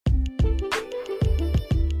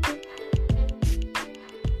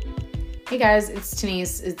Hey guys, it's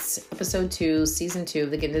Denise. It's episode 2, season 2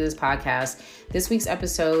 of the Get Into This podcast. This week's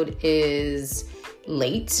episode is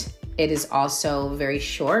late. It is also very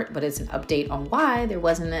short, but it's an update on why there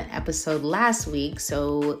wasn't an episode last week.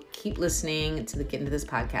 So keep listening to the Get Into This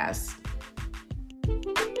podcast.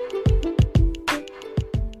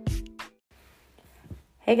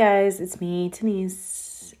 Hey guys, it's me,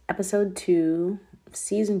 Denise. Episode 2,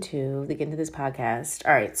 season 2 of the Get Into This podcast.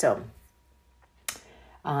 All right, so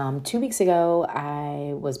 2 weeks ago,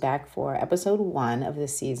 I was back for episode 1 of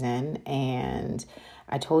this season, and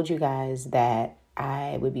I told you guys that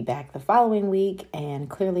I would be back the following week, and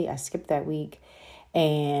clearly I skipped that week,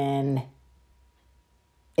 and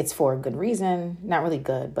it's for a good reason. Not really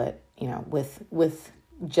good, but, you know, with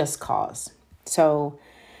just cause. So,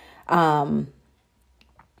 a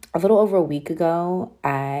little over a week ago,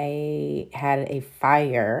 I had a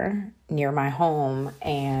fire near my home,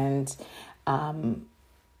 and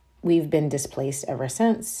we've been displaced ever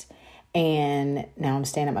since. And now I'm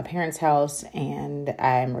staying at my parents' house, and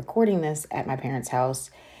I'm recording this at my parents'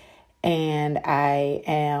 house. And I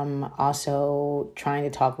am also trying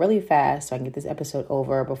to talk really fast so I can get this episode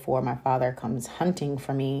over before my father comes hunting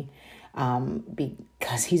for me,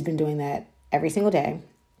 because he's been doing that every single day.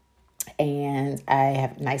 And I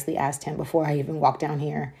have nicely asked him before I even walked down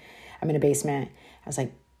here. I'm in a basement. I was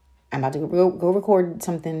like, I'm about to go record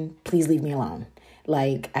something. Please leave me alone.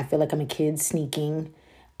 Like, I feel like I'm a kid sneaking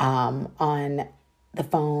on the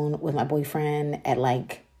phone with my boyfriend at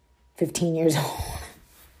like 15 years old.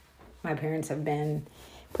 My parents have been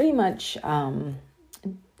pretty much a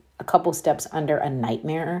couple steps under a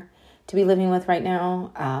nightmare to be living with right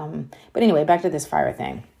now. But anyway, back to this fire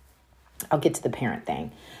thing. I'll get to the parent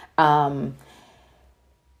thing.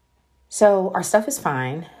 So our stuff is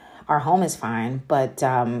fine. Our home is fine, but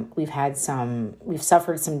we've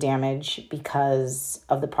suffered some damage because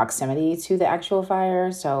of the proximity to the actual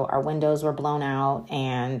fire. So our windows were blown out,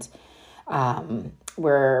 and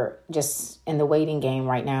we're just in the waiting game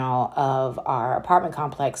right now of our apartment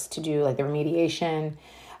complex to do like the remediation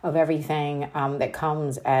of everything that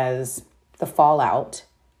comes as the fallout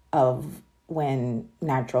of when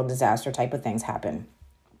natural disaster type of things happen.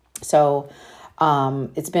 So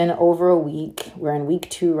it's been over a week. We're in week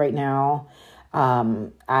 2 right now.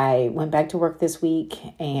 I went back to work this week,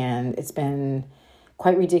 and it's been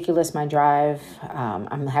quite ridiculous, my drive.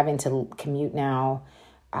 I'm having to commute now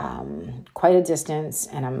quite a distance,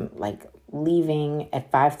 and I'm like leaving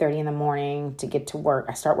at 5:30 in the morning to get to work.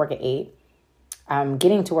 I start work at 8. I'm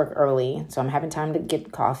getting to work early, so I'm having time to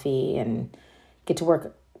get coffee and get to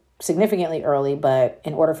work significantly early, but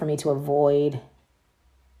in order for me to avoid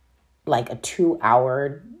like a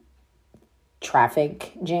 2-hour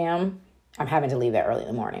traffic jam, I'm having to leave that early in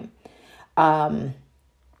the morning.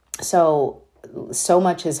 So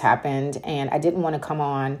much has happened, and I didn't want to come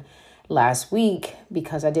on last week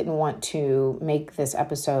because I didn't want to make this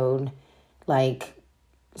episode like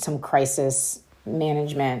some crisis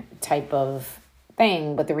management type of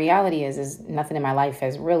thing. But the reality is nothing in my life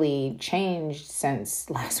has really changed since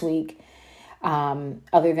last week.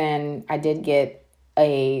 Other than I did get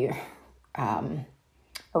a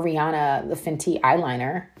Rihanna, the Fenty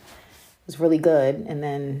eyeliner. It was really good. And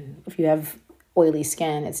then if you have oily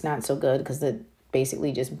skin, it's not so good because it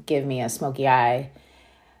basically just gave me a smoky eye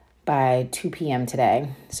by 2 p.m.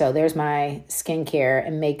 today. So there's my skincare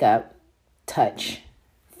and makeup touch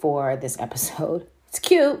for this episode. It's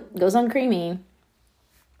cute. Goes on creamy.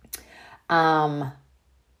 But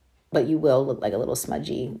you will look like a little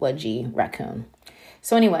smudgy, wedgy raccoon.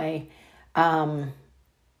 So anyway,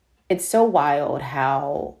 it's so wild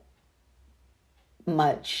how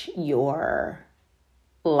much your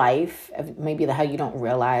life, maybe how you don't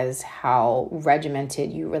realize how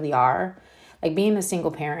regimented you really are. Like being a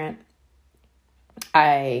single parent,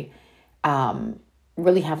 I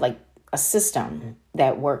really have like a system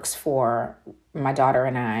that works for my daughter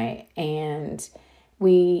and I, and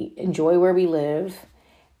we enjoy where we live.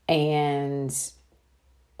 And,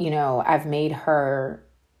 you know, I've made her,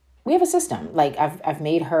 we have a system. Like I've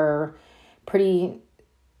made her pretty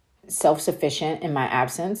self-sufficient in my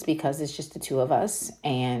absence because it's just the two of us.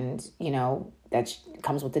 And, you know, that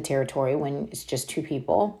comes with the territory when it's just 2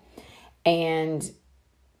 people. And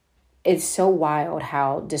it's so wild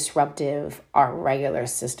how disruptive our regular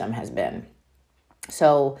system has been.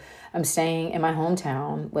 So I'm staying in my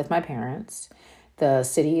hometown with my parents. The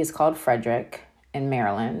city is called Frederick in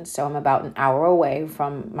Maryland. So I'm about an hour away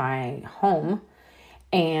from my home.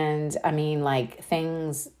 And I mean, like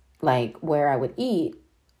things like where I would eat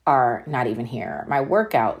are not even here. My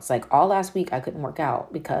workouts, like all last week, I couldn't work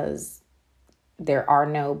out because there are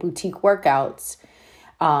no boutique workouts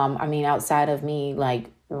I mean, outside of me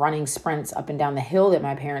like running sprints up and down the hill that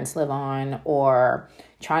my parents live on, or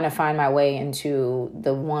trying to find my way into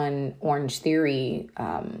the one Orange Theory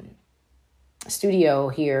studio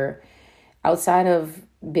here, outside of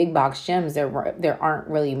big box gyms, there aren't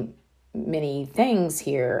really many things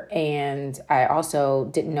here. And I also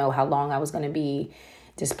didn't know how long I was going to be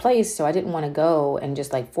displaced, so I didn't want to go and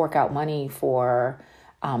just like fork out money for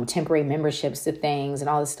temporary memberships to things and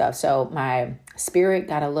all this stuff. So my spirit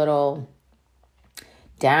got a little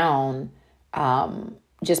down,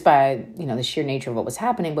 just by, the sheer nature of what was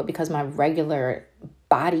happening, but because my regular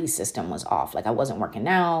body system was off. Like I wasn't working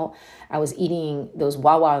out. I was eating those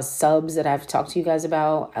Wawa subs that I've talked to you guys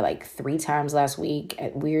about like 3 times last week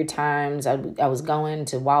at weird times. I was going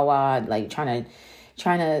to Wawa, like trying to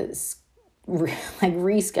like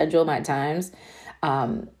reschedule my times,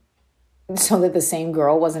 so that the same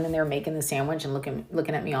girl wasn't in there making the sandwich and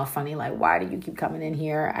looking at me all funny, like, why do you keep coming in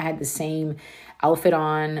here? I had the same outfit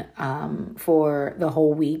on for the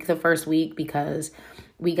whole week, the first week, because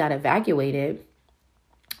we got evacuated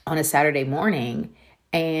on a Saturday morning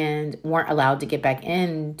and weren't allowed to get back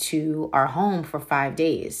into our home for 5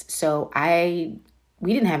 days. So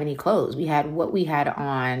we didn't have any clothes. We had what we had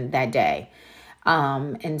on that day.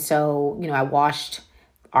 And so, I washed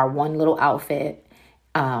our one little outfit.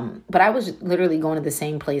 But I was literally going to the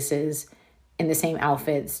same places in the same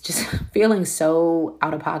outfits, just feeling so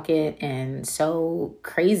out of pocket and so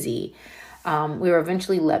crazy. We were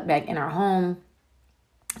eventually let back in our home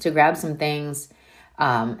to grab some things.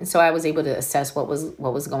 And so I was able to assess what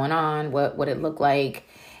was going on, what it looked like.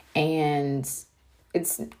 And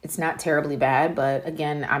it's not terribly bad, but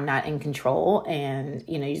again, I'm not in control. And,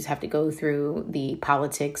 you just have to go through the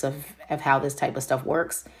politics of how this type of stuff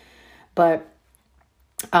works. But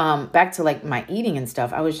back to like my eating and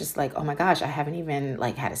stuff, I was just like, oh my gosh, I haven't even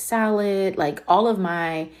like had a salad. Like all of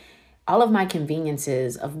my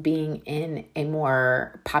conveniences of being in a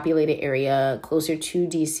more populated area closer to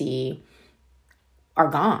DC are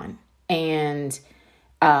gone. And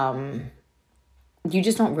you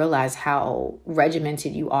just don't realize how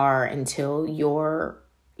regimented you are until your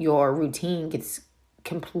routine gets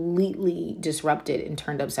completely disrupted and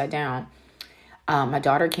turned upside down. My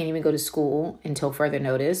daughter can't even go to school until further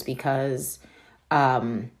notice because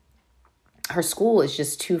her school is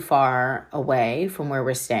just too far away from where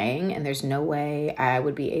we're staying. And there's no way I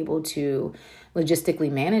would be able to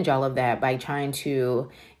logistically manage all of that by trying to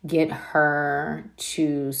get her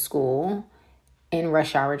to school in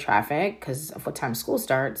rush hour traffic because of what time school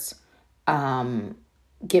starts,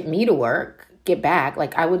 get me to work, get back.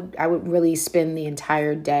 Like I would really spend the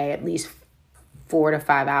entire day, at least 4 to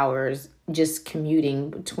 5 hours, just commuting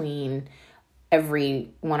between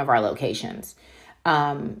every one of our locations.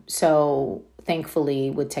 So thankfully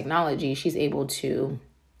with technology, she's able to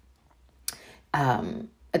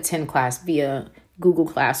attend class via Google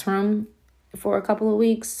Classroom for a couple of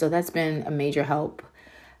weeks. So that's been a major help.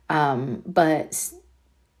 But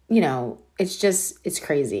it's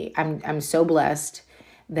crazy. I'm so blessed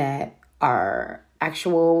that our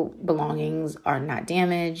actual belongings are not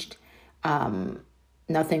damaged.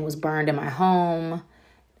 Nothing was burned in my home.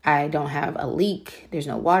 I don't have a leak. There's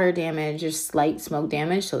no water damage, just slight smoke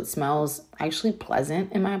damage. So it smells actually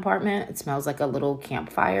pleasant in my apartment. It smells like a little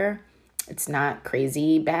campfire. It's not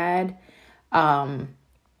crazy bad. But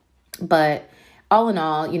all in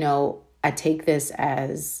all, I take this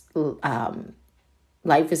as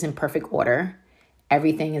life is in perfect order.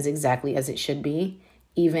 Everything is exactly as it should be,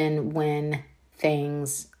 even when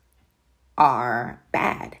things are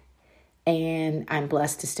bad. And I'm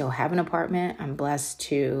blessed to still have an apartment. I'm blessed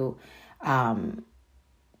to have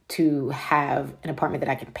an apartment that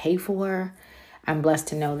I can pay for. I'm blessed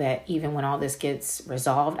to know that even when all this gets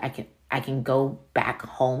resolved, I can go back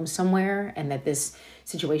home somewhere and that this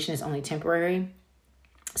situation is only temporary.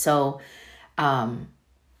 So I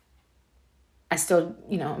still,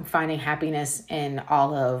 I'm finding happiness in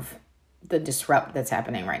all of the disrupt that's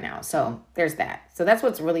happening right now. So there's that. So that's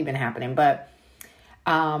what's really been happening. But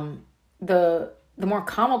the more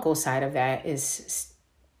comical side of that is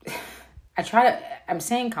I'm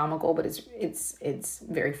saying comical, but it's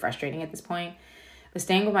very frustrating at this point. But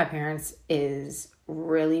staying with my parents is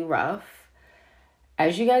really rough.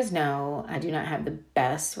 As you guys know, I do not have the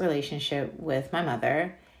best relationship with my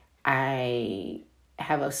mother. I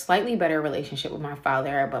have a slightly better relationship with my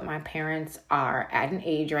father, but my parents are at an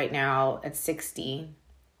age right now at 60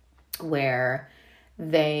 where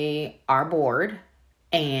they are bored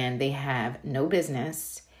and they have no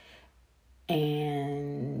business,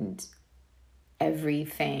 and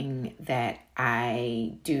everything that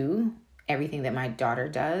I do everything that my daughter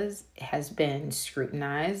does has been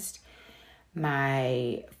scrutinized.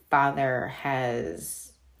 My father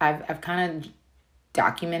has, I've kind of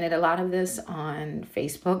documented a lot of this on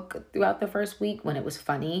Facebook throughout the first week when it was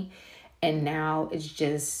funny. And now it's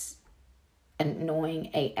just annoying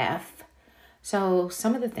AF. So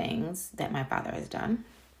some of the things that my father has done,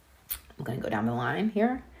 I'm going to go down the line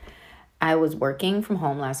here. I was working from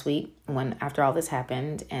home last week after all this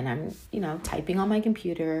happened, and I'm, typing on my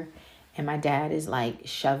computer, and my dad is like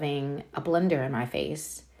shoving a blender in my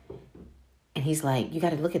face. And he's like, you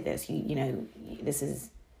got to look at this. This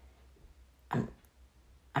is,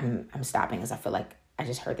 I'm stopping because I feel like I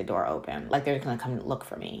just heard the door open. Like they're going to come look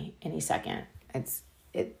for me any second.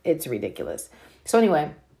 It's ridiculous. So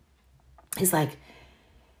anyway, he's like,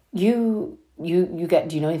 do you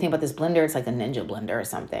know anything about this blender? It's like a Ninja blender or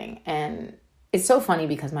something. And it's so funny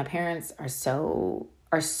because my parents are so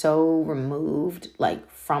removed like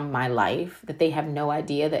from my life that they have no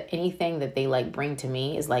idea that anything that they like bring to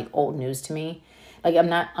me is like old news to me. Like I'm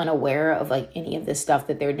not unaware of like any of this stuff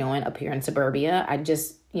that they're doing up here in suburbia. I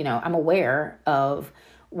just, I'm aware of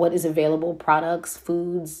what is available, products,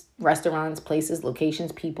 foods, restaurants, places,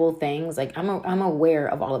 locations, people, things. Like I'm aware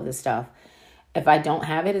of all of this stuff. If I don't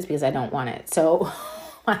have it, it's because I don't want it. So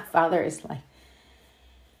my father is like,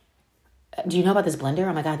 do you know about this blender?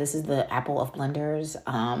 Oh my God, this is the Apple of blenders.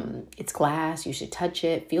 It's glass. You should touch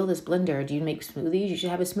it. Feel this blender. Do you make smoothies? You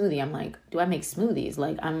should have a smoothie. I'm like, do I make smoothies?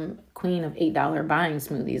 Like I'm queen of $8 buying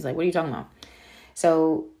smoothies. Like, what are you talking about?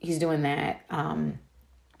 So he's doing that.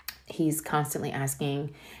 He's constantly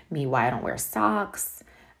asking me why I don't wear socks.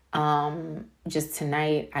 Just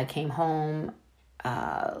tonight I came home,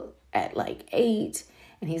 at like 8,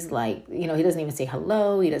 and he's like, he doesn't even say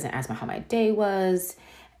hello. He doesn't ask me how my day was.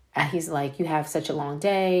 He's like, you have such a long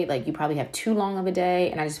day. Like you probably have too long of a day.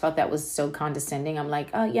 And I just felt that was so condescending. I'm like,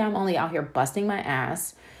 oh yeah, I'm only out here busting my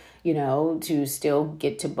ass, to still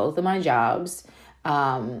get to both of my jobs.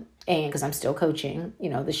 And cause I'm still coaching,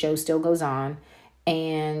 the show still goes on.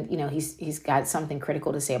 And, he's got something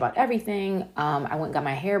critical to say about everything. I went and got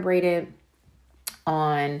my hair braided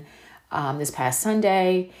on, this past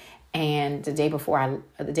Sunday. And the day before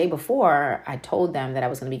I told them that I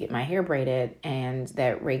was going to be getting my hair braided and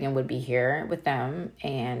that Reagan would be here with them.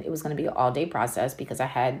 And it was going to be an all day process because I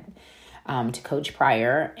had, to coach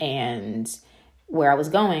prior, and where I was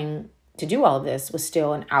going to do all of this was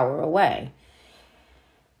still an hour away.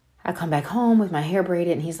 I come back home with my hair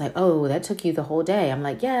braided and he's like, oh, that took you the whole day. I'm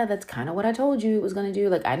like, yeah, that's kind of what I told you it was going to do.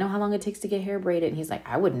 Like, I know how long it takes to get hair braided. And he's like,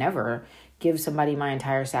 I would never give somebody my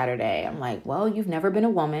entire Saturday. I'm like, well, you've never been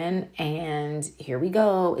a woman, and here we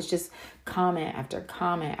go. It's just comment after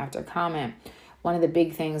comment after comment. One of the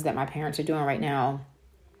big things that my parents are doing right now,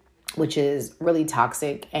 which is really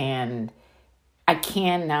toxic, and I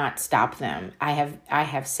cannot stop them. I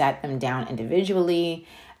have sat them down individually.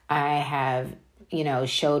 I have,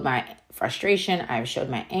 showed my frustration. I've showed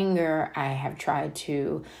my anger. I have tried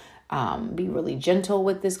to be really gentle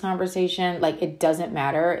with this conversation. Like, it doesn't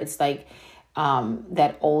matter. It's like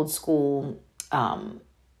that old school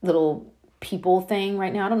little people thing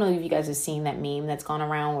right now. I don't know if you guys have seen that meme that's gone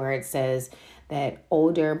around where it says that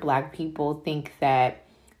older Black people think that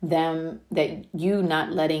you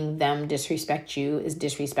not letting them disrespect you is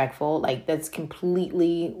disrespectful. Like, that's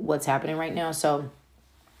completely what's happening right now. So,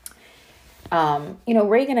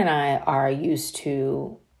 Reagan and I are used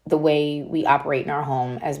to the way we operate in our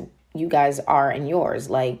home as you guys are in yours.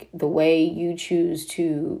 Like, the way you choose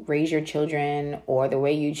to raise your children or the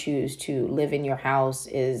way you choose to live in your house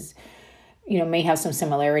is, may have some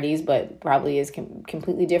similarities, but probably is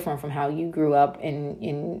completely different from how you grew up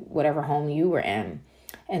in whatever home you were in.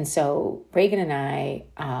 And so Reagan and I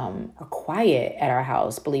are quiet at our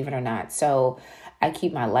house, believe it or not. So I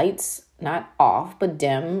keep my lights not off, but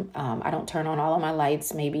dim. I don't turn on all of my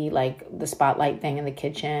lights, maybe like the spotlight thing in the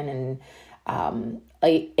kitchen and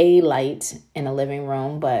a light in the living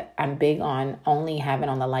room. But I'm big on only having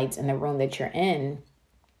on the lights in the room that you're in.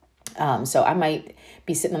 So I might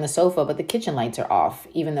be sitting on the sofa, but the kitchen lights are off,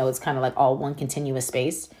 even though it's kind of like all one continuous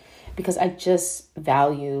space, because I just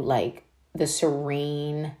value like the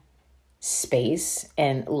serene space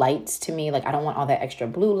and lights to me. Like, I don't want all that extra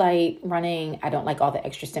blue light running. I don't like all the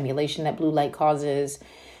extra stimulation that blue light causes.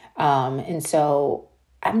 And so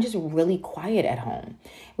I'm just really quiet at home.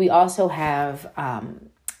 We also have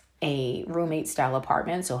a roommate style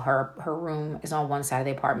apartment. So her room is on one side of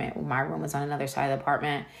the apartment. My room is on another side of the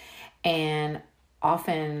apartment. And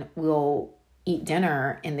often we'll eat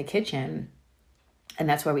dinner in the kitchen. And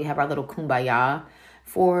that's where we have our little kumbaya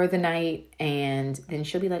for the night. And then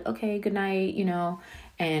she'll be like, okay, good night,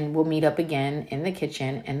 and we'll meet up again in the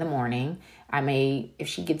kitchen in the morning. If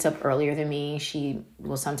she gets up earlier than me, she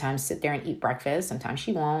will sometimes sit there and eat breakfast. Sometimes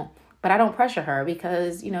she won't, but I don't pressure her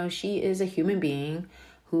because, she is a human being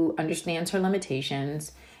who understands her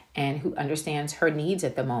limitations and who understands her needs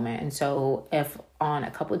at the moment. And so if on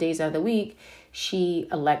a couple of days out of the week, she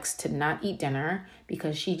elects to not eat dinner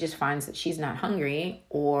because she just finds that she's not hungry,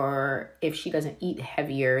 or if she doesn't eat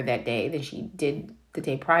heavier that day than she did the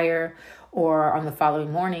day prior, or on the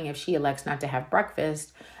following morning, if she elects not to have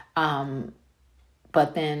breakfast,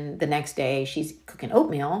 but then the next day she's cooking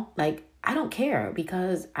oatmeal, like, I don't care,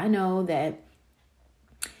 because I know that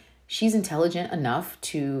she's intelligent enough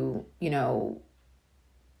to,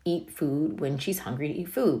 eat food when she's hungry to eat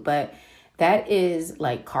food. But that is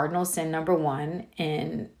like cardinal sin number one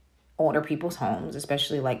in older people's homes,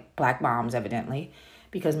 especially like Black moms, evidently,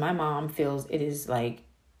 because my mom feels it is like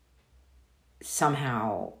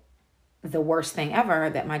somehow the worst thing ever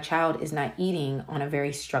that my child is not eating on a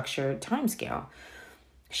very structured time scale.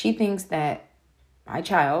 She thinks that my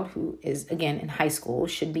child, who is again in high school,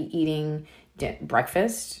 should be eating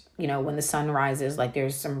breakfast, when the sun rises. Like,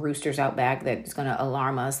 there's some roosters out back that's going to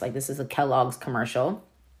alarm us. Like, this is a Kellogg's commercial.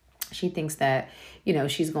 She thinks that,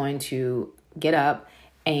 she's going to get up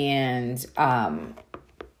and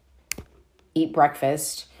eat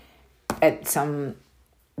breakfast at some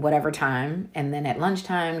whatever time. And then at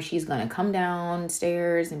lunchtime, she's going to come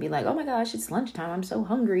downstairs and be like, oh my gosh, it's lunchtime, I'm so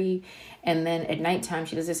hungry. And then at nighttime,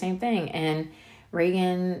 she does the same thing. And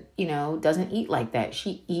Reagan, doesn't eat like that.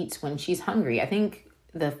 She eats when she's hungry. I think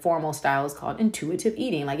the formal style is called intuitive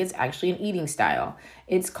eating. Like, it's actually an eating style.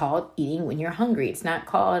 It's called eating when you're hungry. It's not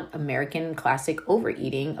called American classic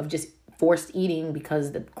overeating of just forced eating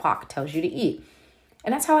because the clock tells you to eat.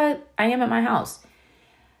 And that's how I am at my house.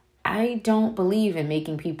 I don't believe in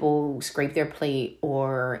making people scrape their plate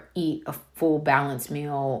or eat a full balanced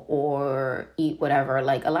meal or eat whatever.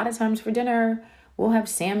 Like, a lot of times for dinner, we'll have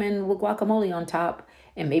salmon with guacamole on top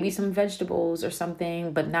and maybe some vegetables or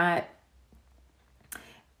something, but not,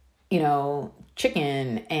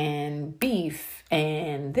 chicken and beef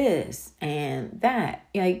and this and that.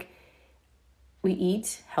 Like, we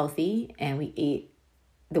eat healthy and we eat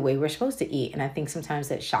the way we're supposed to eat. And I think sometimes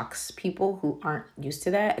that shocks people who aren't used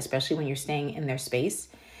to that, especially when you're staying in their space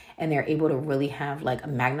and they're able to really have like a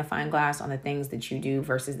magnifying glass on the things that you do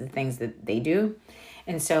versus the things that they do.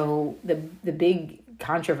 And so the big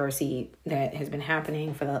controversy that has been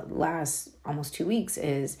happening for the last almost 2 weeks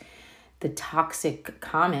is the toxic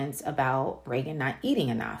comments about Reagan not eating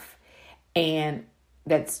enough. And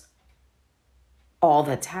that's all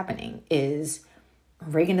that's happening is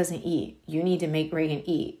Reagan doesn't eat. You need to make Reagan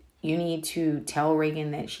eat. You need to tell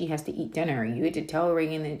Reagan that she has to eat dinner. You need to tell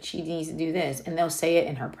Reagan that she needs to do this. And they'll say it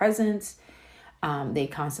in her presence. They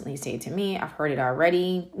constantly say it to me. I've heard it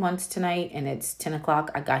already once tonight, and it's 10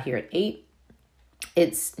 o'clock. I got here at 8.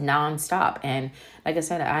 It's nonstop. And like I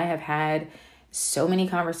said, I have had so many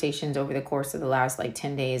conversations over the course of the last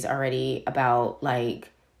 10 days already about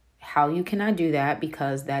how you cannot do that,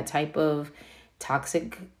 because that type of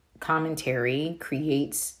toxic commentary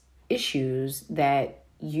creates issues that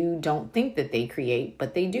you don't think that they create,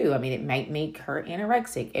 but they do. I mean, it might make her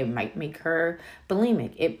anorexic. It might make her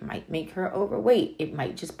bulimic. It might make her overweight. It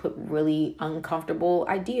might just put really uncomfortable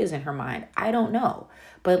ideas in her mind. I don't know.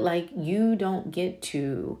 But you don't get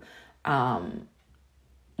to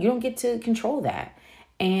control that.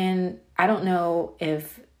 And I don't know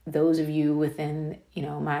if those of you within,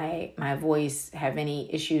 my voice have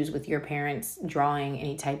any issues with your parents drawing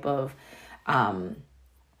any type of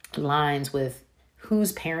lines with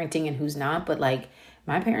who's parenting and who's not. But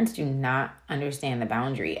my parents do not understand the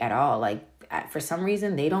boundary at all. For some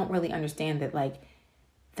reason, they don't really understand that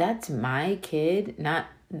that's my kid, not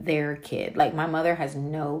their kid. My mother has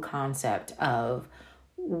no concept of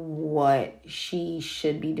what she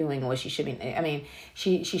should be doing, what she should be. I mean,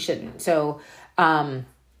 she shouldn't. So,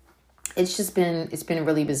 it's been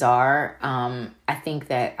really bizarre. I think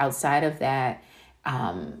that outside of that,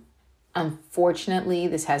 unfortunately,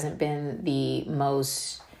 this hasn't been the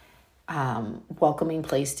most welcoming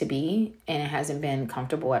place to be, and it hasn't been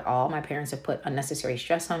comfortable at all. My parents have put unnecessary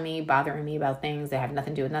stress on me, bothering me about things that have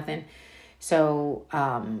nothing to do with nothing. So,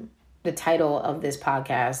 the title of this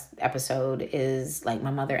podcast episode is My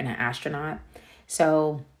Mother and an Astronaut.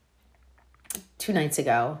 So 2 nights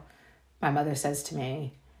ago, my mother says to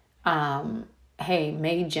me, hey,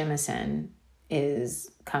 Mae Jemison is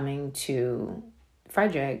coming to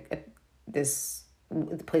Frederick at this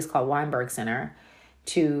place called Weinberg Center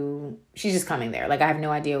she's just coming there. I have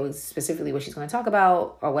no idea specifically what she's going to talk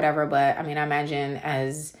about or whatever, but I mean, I imagine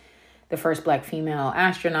as the first Black female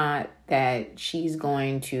astronaut, that she's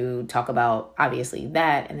going to talk about obviously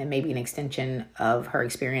that, and then maybe an extension of her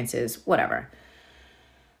experiences, whatever.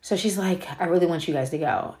 So she's like, I really want you guys to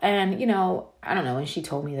go. And, you know, I don't know. When she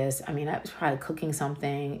told me this, I mean, I was probably cooking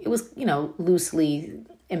something. It was, you know, loosely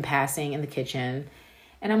in passing in the kitchen.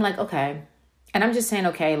 And I'm like, okay. And I'm just saying,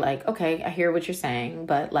 okay, like, okay, I hear what you're saying,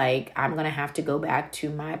 but like, I'm going to have to go back to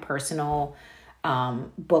my personal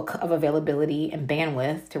book of availability and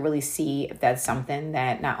bandwidth to really see if that's something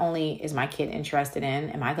that not only is my kid interested in,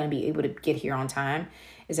 am I going to be able to get here on time?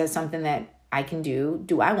 Is that something that I can do?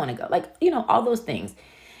 Do I want to go? Like, you know, all those things.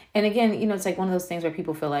 And again, you know, it's like one of those things where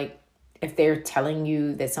people feel like if they're telling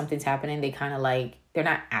you that something's happening, they kind of like, they're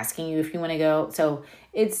not asking you if you want to go. So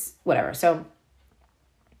it's whatever. So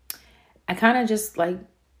I kind of just like,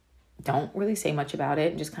 don't really say much about it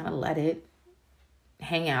and just kind of let it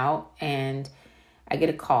hang out. And I get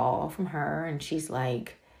a call from her and she's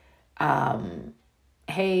like,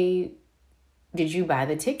 hey, did you buy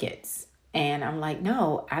the tickets? And I'm like,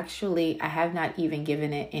 no, actually, I have not even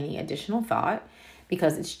given it any additional thought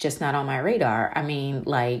because it's just not on my radar. I mean,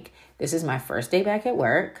 like, this is my first day back at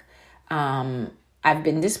work. I've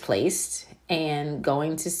been displaced, and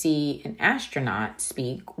going to see an astronaut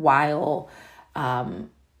speak, while I'm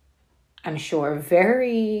sure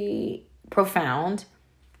very profound,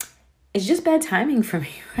 it's just bad timing for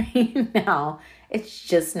me right now. It's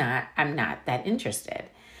just not, I'm not that interested.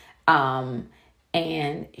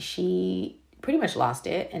 And she pretty much lost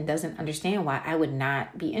it and doesn't understand why I would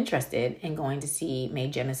not be interested in going to see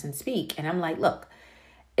Mae Jemison speak. And I'm like, look,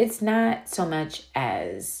 it's not so much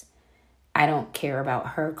as I don't care about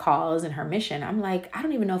her cause and her mission. I'm like, I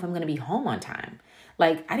don't even know if I'm going to be home on time.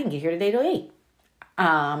 Like, I didn't get here today till 8.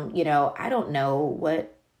 You know, I don't know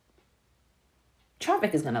what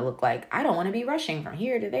traffic is going to look like. I don't want to be rushing from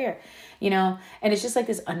here to there, you know, and it's just like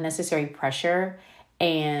this unnecessary pressure.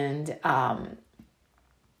 And,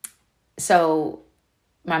 so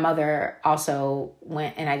my mother also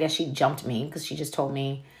went, and I guess she jumped me because she just told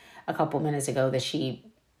me a couple minutes ago that she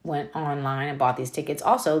went online and bought these tickets.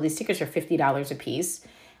 Also, these tickets are $50 a piece.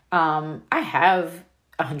 I have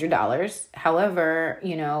 $100. However,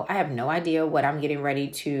 you know, I have no idea what I'm getting ready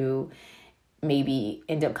to maybe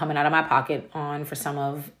end up coming out of my pocket on for some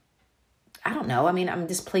of, I don't know. I mean, I'm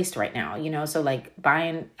displaced right now, you know, so like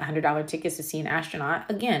buying $100 tickets to see an astronaut,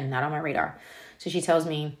 again, not on my radar. So she tells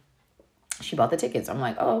me she bought the tickets. I'm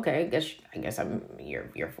like, oh, okay. I guess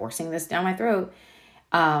you're forcing this down my throat.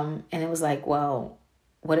 And it was like, well,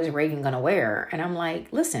 what is Reagan going to wear? And I'm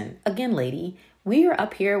like, listen, again, lady, we are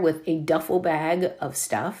up here with a duffel bag of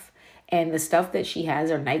stuff. And the stuff that she has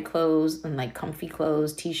are night clothes and like comfy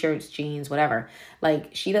clothes, t-shirts, jeans, whatever. Like,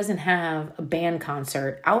 she doesn't have a band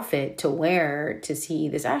concert outfit to wear to see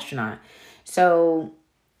this astronaut. So,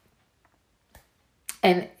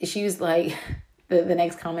 and she was like, the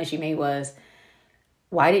next comment she made was,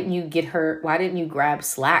 why didn't you grab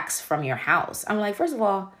slacks from your house? I'm like, first of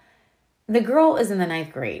all, the girl is in the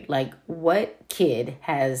 9th grade. Like, what kid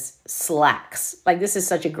has slacks? Like, this is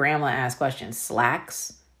such a grandma-ass question.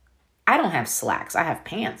 Slacks? I don't have slacks. I have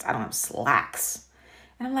pants. I don't have slacks.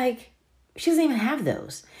 And I'm like, she doesn't even have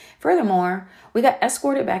those. Furthermore, we got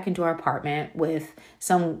escorted back into our apartment with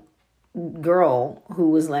some girl who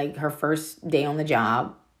was like her first day on the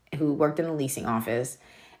job, who worked in the leasing office.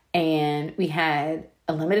 And we had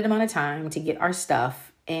a limited amount of time to get our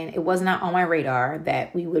stuff. And it was not on my radar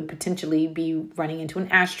that we would potentially be running into an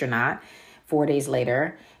astronaut 4 days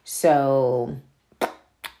later. So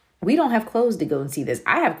we don't have clothes to go and see this.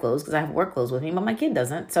 I have clothes because I have work clothes with me, but my kid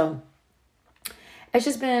doesn't. So it's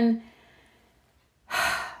just been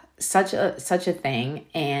such a thing.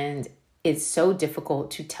 And it's so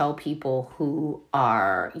difficult to tell people who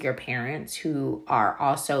are your parents, who are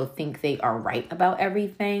also think they are right about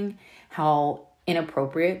everything, how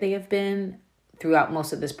inappropriate they have been throughout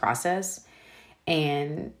most of this process.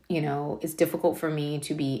 And, you know, it's difficult for me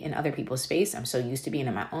to be in other people's space. I'm so used to being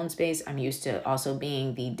in my own space. I'm used to also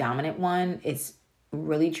being the dominant one. It's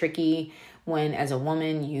really tricky when, as a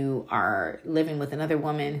woman, you are living with another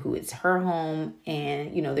woman who it's her home,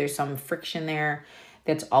 and, you know, there's some friction there.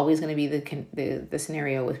 That's always going to be the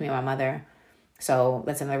scenario with me and my mother. So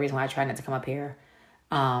that's another reason why I try not to come up here.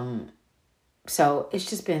 So it's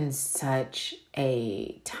just been such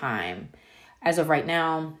a time. As of right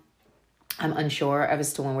now, I'm unsure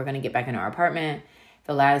as to when we're going to get back in our apartment.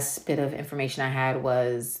 The last bit of information I had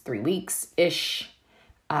was 3 weeks-ish.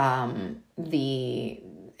 The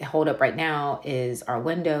holdup right now is our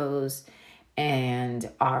windows.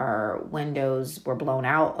 And our windows were blown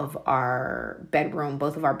out of our bedroom.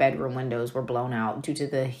 Both of our bedroom windows were blown out due to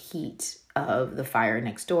the heat of the fire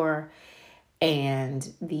next door. And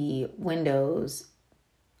the windows,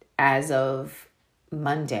 as of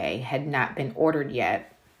Monday, had not been ordered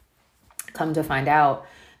yet. Come to find out,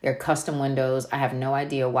 they're custom windows. I have no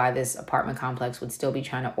idea why this apartment complex would still be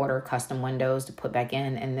trying to order custom windows to put back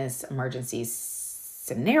in this emergency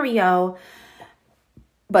scenario.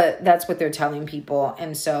 But that's what they're telling people.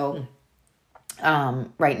 And so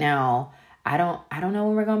right now, I don't know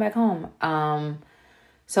when we're going back home.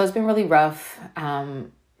 So it's been really rough.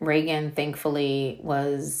 Reagan, thankfully,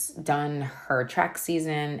 was done her track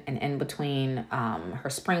season and in between her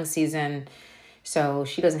spring season. So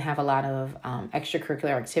she doesn't have a lot of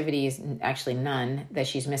extracurricular activities, actually none, that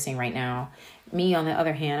she's missing right now. Me, on the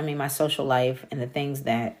other hand, I mean, my social life and the things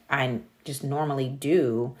that I just normally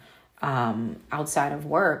do outside of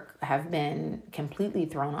work have been completely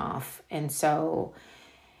thrown off. And so,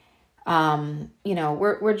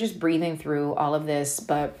 we're just breathing through all of this,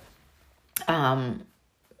 but I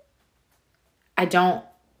don't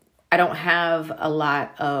have a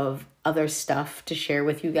lot of other stuff to share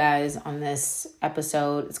with you guys on this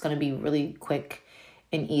episode. It's going to be really quick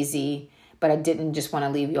and easy, but I didn't just want to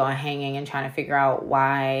leave you all hanging and trying to figure out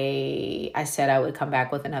why I said I would come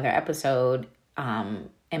back with another episode and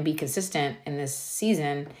be consistent in this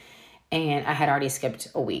season. And I had already skipped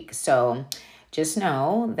a week. So just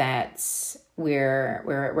know that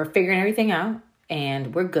we're figuring everything out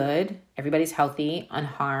and we're good. Everybody's healthy,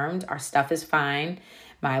 unharmed. Our stuff is fine.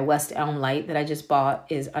 My West Elm light that I just bought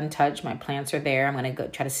is untouched. My plants are there. I'm going to go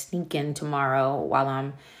try to sneak in tomorrow while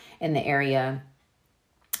I'm in the area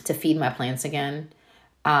to feed my plants again.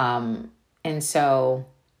 And so,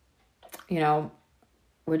 we're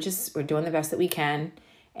doing the best that we can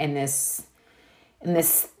in this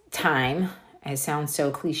time. It sounds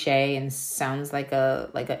so cliche and sounds like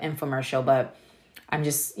an infomercial, but I'm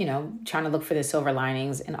just, trying to look for the silver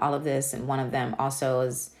linings in all of this. And one of them also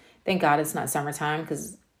is, thank God it's not summertime,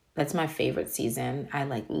 because that's my favorite season. I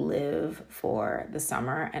live for the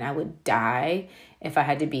summer, and I would die if I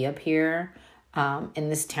had to be up here in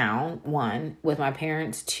this town, one, with my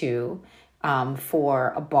parents, two,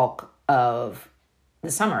 for a bulk of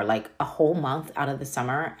the summer, like a whole month out of the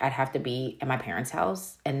summer. I'd have to be at my parents'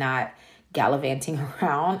 house and not gallivanting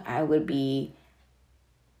around. I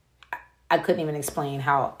couldn't even explain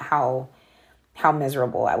how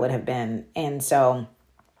miserable I would have been. And so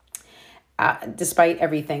despite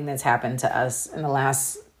everything that's happened to us in the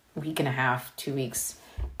last week and a half, 2 weeks,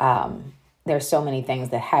 there's so many things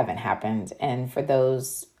that haven't happened. And for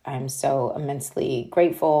those, I'm so immensely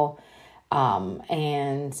grateful.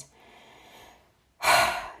 And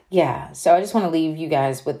yeah, so I just want to leave you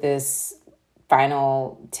guys with this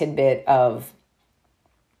final tidbit of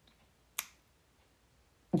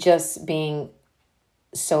just being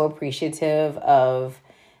so appreciative of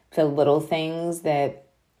the little things that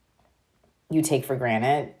you take for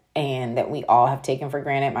granted and that we all have taken for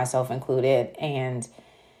granted, myself included. And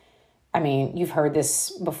I mean, you've heard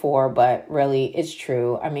this before, but really it's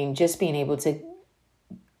true. I mean, just being able to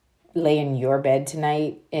lay in your bed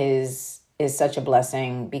tonight is such a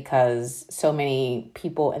blessing, because so many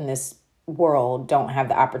people in this world don't have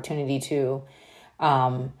the opportunity to,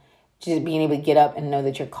 just being able to get up and know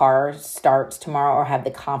that your car starts tomorrow, or have the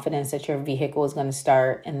confidence that your vehicle is going to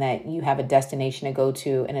start, and that you have a destination to go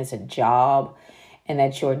to, and it's a job, and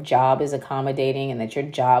that your job is accommodating, and that your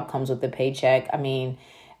job comes with a paycheck. I mean,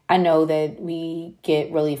 I know that we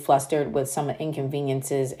get really flustered with some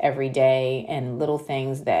inconveniences every day and little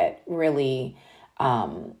things that really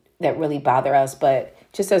bother us. But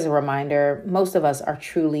just as a reminder, most of us are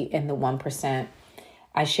truly in the 1%.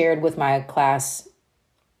 I shared with my class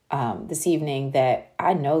this evening that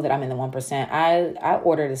I know that I'm in the 1%. I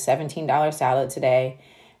ordered a $17 salad today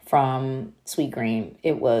from Sweetgreen.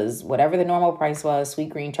 It was whatever the normal price was.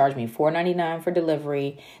 Sweetgreen charged me $4.99 for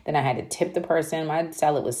delivery. Then I had to tip the person. My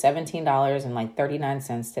salad was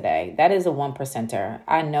 $17.39 today. That is a 1%er.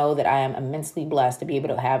 I know that I am immensely blessed to be able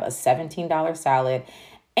to have a $17 salad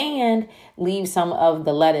and leave some of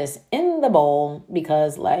the lettuce in the bowl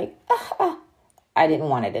because I didn't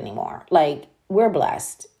want it anymore. We're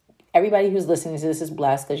blessed. Everybody who's listening to this is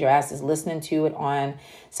blessed, because your ass is listening to it on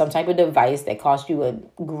some type of device that cost you a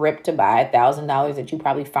grip to buy $1,000 that you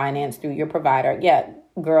probably financed through your provider. Yeah,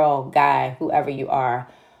 girl, guy, whoever you are,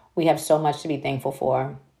 we have so much to be thankful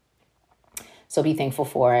for. So be thankful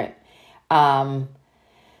for it.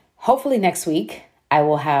 Hopefully next week I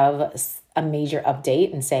will have a major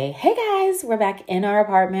update and say, hey guys, we're back in our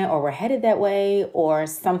apartment, or we're headed that way, or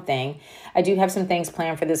something. I do have some things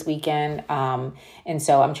planned for this weekend. And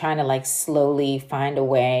so I'm trying to slowly find a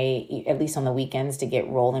way, at least on the weekends, to get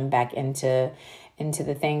rolling back into into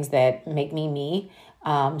the things that make me me.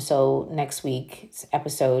 So next week's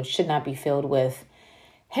episode should not be filled with,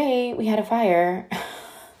 hey, we had a fire.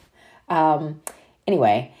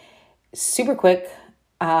 Anyway, super quick.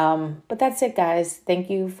 But that's it, guys. Thank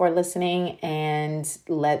you for listening, and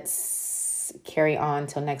let's carry on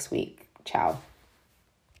till next week. Ciao.